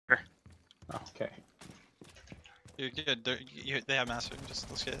Okay. You're good. They have master. Just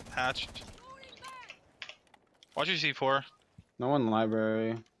let's get hatched. Watch your C4. No one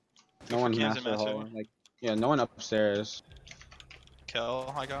library. No one cams in master master. hall. Like, yeah, no one upstairs.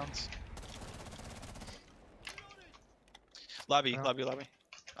 Kill icons. Lobby.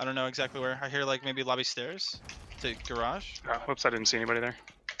 I don't know exactly where. I hear like maybe lobby stairs to garage. Whoops, I didn't see anybody there.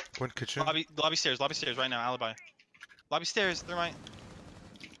 One kitchen. Lobby stairs right now. Alibi. Lobby stairs. They're mine.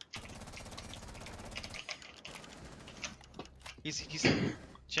 He's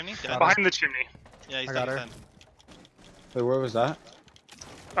chimney dead. Behind the chimney. Yeah, he's I dead. got her. He's dead. Wait, where was that?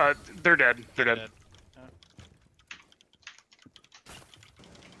 They're dead. They're dead. Yeah.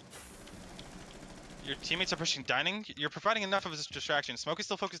 Your teammates are pushing dining. You're providing enough of a distraction. Smoke is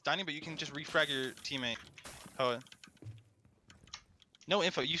still focused dining, but you can just refrag your teammate. Oh. No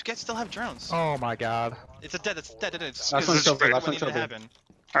info. You guys still have drones. Oh my god. It's dead. It's dead. It's Last one's trophy, last what one's needed to trophy. happen.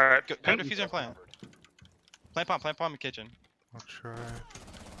 Alright. Go diffuser and plant. Plant bomb in kitchen. I'll try.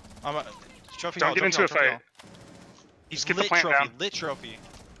 Trophy Don't hall, get into a trophy fight. hall. He's Just get the lit plant trophy. down. Lit trophy.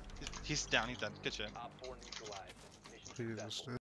 He's down. He's dead. Good shit. Jesus.